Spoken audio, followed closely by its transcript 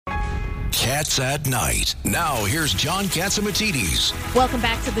Cats at Night. Now, here's John Catsimatidis. Welcome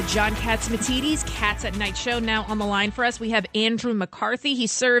back to the John Catsimatidis Cats at Night show. Now on the line for us, we have Andrew McCarthy. He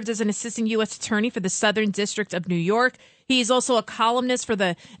served as an assistant U.S. attorney for the Southern District of New York. He's also a columnist for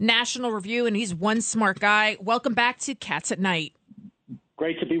the National Review, and he's one smart guy. Welcome back to Cats at Night.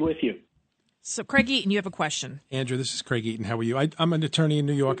 Great to be with you. So, Craig Eaton, you have a question. Andrew, this is Craig Eaton. How are you? I'm an attorney in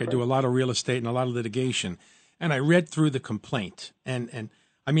New York. I do a lot of real estate and a lot of litigation. And I read through the complaint. And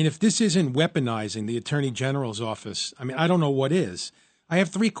I mean, if this isn't weaponizing the Attorney General's office, I mean, I don't know what is. I have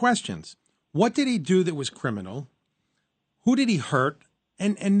three questions. What did he do that was criminal? Who did he hurt?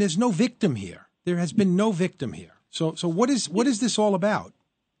 And there's no victim here. There has been no victim here. So what is this all about?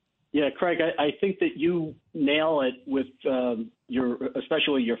 Yeah, Craig, I think that you nail it with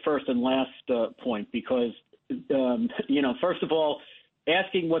especially your first and last point, because first of all,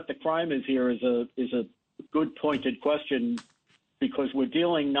 asking what the crime is here is a good pointed question, because we're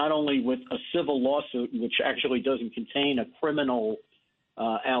dealing not only with a civil lawsuit, which actually doesn't contain a criminal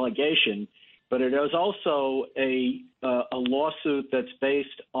allegation, but it is also a lawsuit that's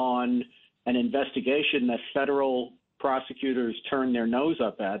based on an investigation that federal prosecutors turned their nose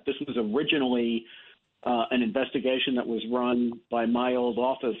up at. This was originally an investigation that was run by my old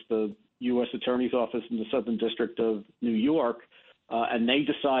office, the U.S. Attorney's Office in the Southern District of New York, and they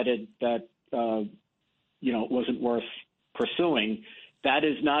decided that it wasn't worth pursuing. That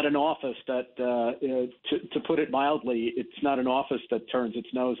is not an office that, to put it mildly, it's not an office that turns its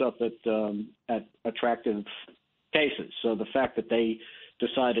nose up at attractive cases. So the fact that they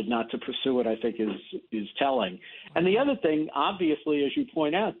decided not to pursue it, I think, is telling. And the other thing, obviously, as you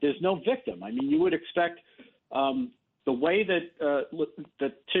point out, there's no victim. I mean, you would expect the way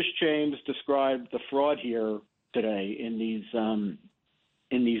that Tish James described the fraud here today in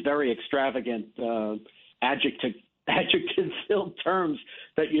these very extravagant adjective-filled terms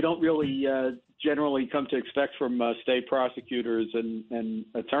that you don't really generally come to expect from state prosecutors and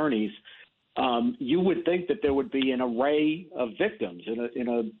attorneys. You would think that there would be an array of victims in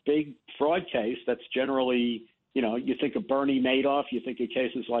a big fraud case. That's generally, you think of Bernie Madoff, you think of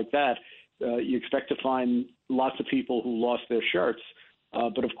cases like that. You expect to find lots of people who lost their shirts.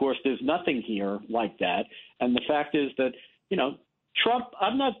 But, of course, there's nothing here like that. And the fact is that, Trump,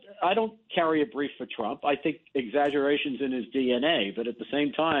 I don't carry a brief for Trump. I think exaggeration's in his DNA. But at the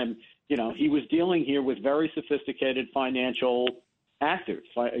same time, he was dealing here with very sophisticated financial actors,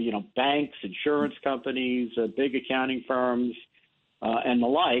 banks, insurance companies, big accounting firms, and the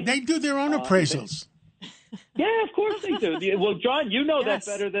like. They do their own appraisals. Yeah, of course they do. Well, John, you know that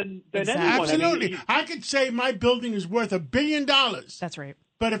better than anyone. Absolutely. I could say my building is worth $1 billion. That's right.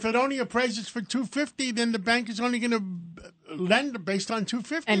 But if it only appraises for $250, then the bank is only going to lend based on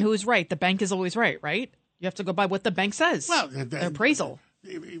 $250. And who's right? The bank is always right? You have to go by what the bank says. Well, their appraisal.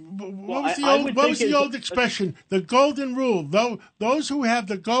 What was the old expression? The golden rule. Those who have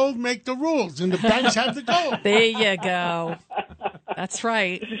the gold make the rules, and the banks have the gold. There you go. That's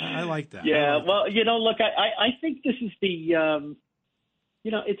right. I like that. Yeah. Well, look, I think this is the,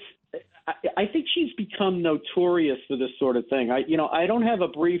 I think she's become notorious for this sort of thing. I don't have a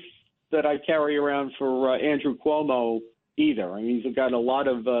brief that I carry around for Andrew Cuomo either. I mean, he's got a lot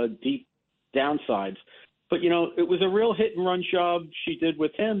of deep downsides. But, it was a real hit-and-run job she did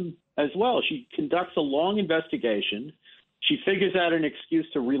with him as well. She conducts a long investigation. She figures out an excuse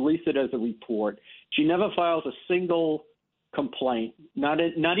to release it as a report. She never files a single complaint, not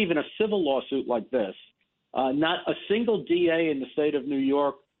even a civil lawsuit like this. Not a single DA in the state of New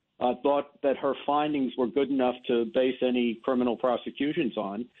York thought that her findings were good enough to base any criminal prosecutions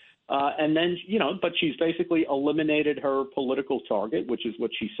on. And then, but she's basically eliminated her political target, which is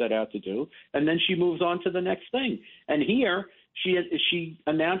what she set out to do. And then she moves on to the next thing. And here she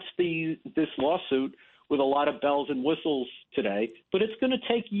announced this lawsuit with a lot of bells and whistles today, but it's going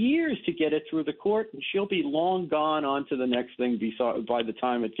to take years to get it through the court, and she'll be long gone on to the next thing by the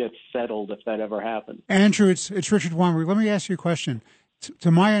time it gets settled, if that ever happens. Andrew, it's Richard Weinberg. Let me ask you a question.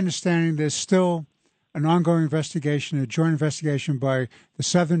 To my understanding, there's still an ongoing investigation, a joint investigation by the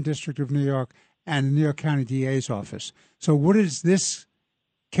Southern District of New York and the New York County DA's office. So what does this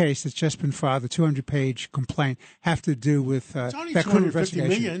case that's just been filed, the 200-page complaint, have to do with it's only that criminal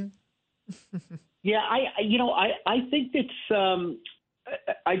investigation? Million. Yeah, I think it's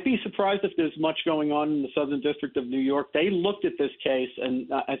I'd be surprised if there's much going on in the Southern District of New York. They looked at this case, and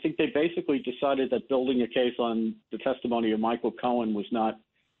I think they basically decided that building a case on the testimony of Michael Cohen was not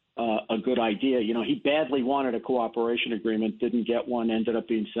a good idea. He badly wanted a cooperation agreement, didn't get one, ended up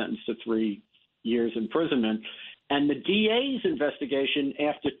being sentenced to 3 years imprisonment. And the DA's investigation,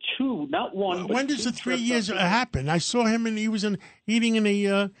 after two, not one. When does the 3 years happen? I saw him, and he was eating in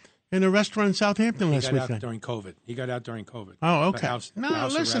in a restaurant in Southampton last weekend. He got out during COVID. Oh, okay.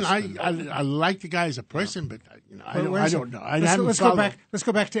 Listen, I like the guy as a person, but I don't know. Let's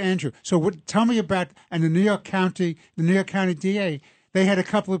go back to Andrew. So tell me about, and the New York County DA, they had a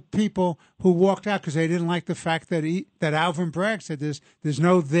couple of people who walked out because they didn't like the fact that Alvin Bragg said there's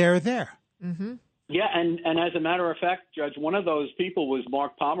no there there. Mm-hmm. Yeah, and as a matter of fact, Judge, one of those people was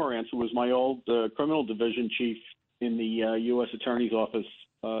Mark Pomerantz, who was my old criminal division chief in the U.S. Attorney's Office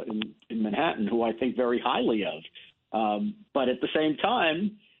in Manhattan, who I think very highly of. But at the same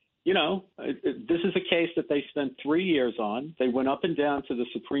time, this is a case that they spent 3 years on. They went up and down to the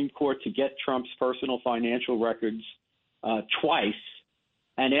Supreme Court to get Trump's personal financial records twice.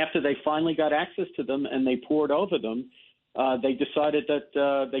 And after they finally got access to them and they poured over them, they decided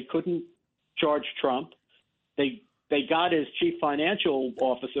that they couldn't charge Trump. They got his chief financial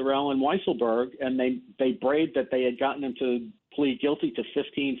officer, Alan Weisselberg, and they braved that they had gotten him to plead guilty to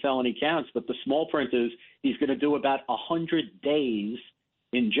 15 felony counts. But the small print is he's going to do about 100 days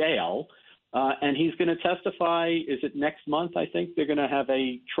in jail, and he's going to testify. Is it next month? I think they're going to have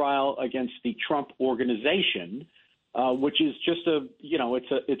a trial against the Trump Organization, which is just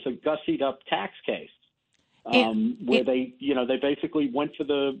it's a gussied up tax case. Where they basically went for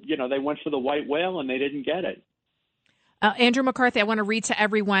the white whale and they didn't get it. Andrew McCarthy, I want to read to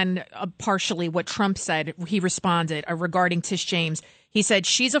everyone partially what Trump said. He responded regarding Tish James. He said,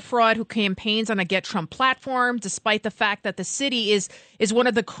 she's a fraud who campaigns on a Get Trump platform, despite the fact that the city is one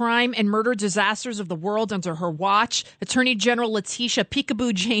of the crime and murder disasters of the world under her watch. Attorney General Letitia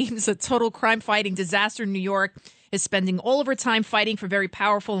Peekaboo James, a total crime-fighting disaster in New York, is spending all of her time fighting for very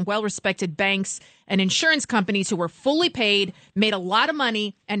powerful and well-respected banks and insurance companies who were fully paid, made a lot of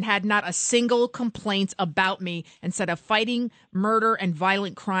money, and had not a single complaint about me, instead of fighting murder and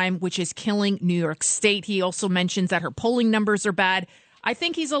violent crime, which is killing New York State. He also mentions that her polling numbers are bad. I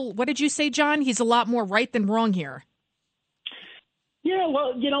think what did you say, John? He's a lot more right than wrong here. Yeah,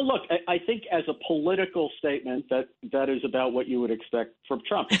 well, look, I think as a political statement, that is about what you would expect from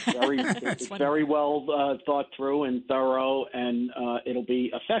Trump. It's very well thought through and thorough, and it'll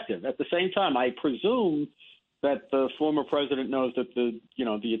be effective. At the same time, I presume that the former president knows that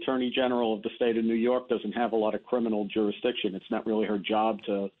the Attorney General of the state of New York doesn't have a lot of criminal jurisdiction. It's not really her job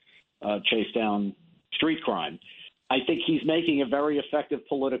to chase down street crime. I think he's making a very effective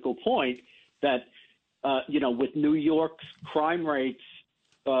political point that with New York's crime rates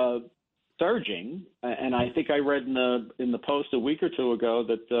surging, and I think I read in the Post a week or two ago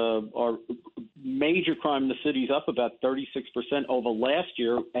that our major crime in the city's up about 36% over last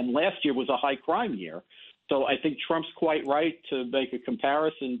year, and last year was a high crime year. So I think Trump's quite right to make a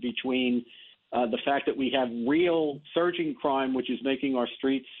comparison between the fact that we have real surging crime, which is making our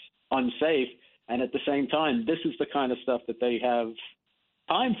streets unsafe, and at the same time, this is the kind of stuff that they have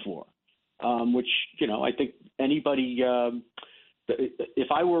time for. Which, I think anybody,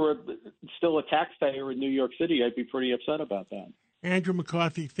 if I were still a taxpayer in New York City, I'd be pretty upset about that. Andrew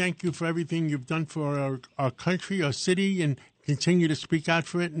McCarthy, thank you for everything you've done for our country, our city, and continue to speak out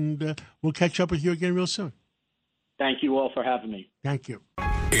for it. And we'll catch up with you again real soon. Thank you all for having me. Thank you.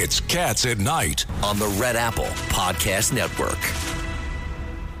 It's Cats at Night on the Red Apple Podcast Network.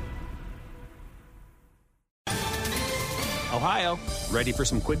 Ohio, ready for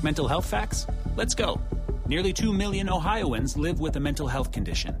some quick mental health facts? Let's go. Nearly 2 million Ohioans live with a mental health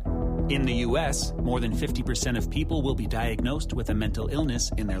condition. In the U.S., more than 50% of people will be diagnosed with a mental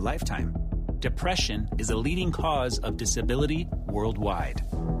illness in their lifetime. Depression is a leading cause of disability worldwide.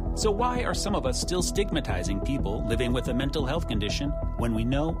 So why are some of us still stigmatizing people living with a mental health condition when we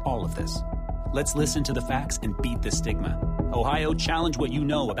know all of this? Let's listen to the facts and beat the stigma. Ohio, challenge what you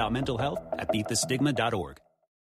know about mental health at beatthestigma.org.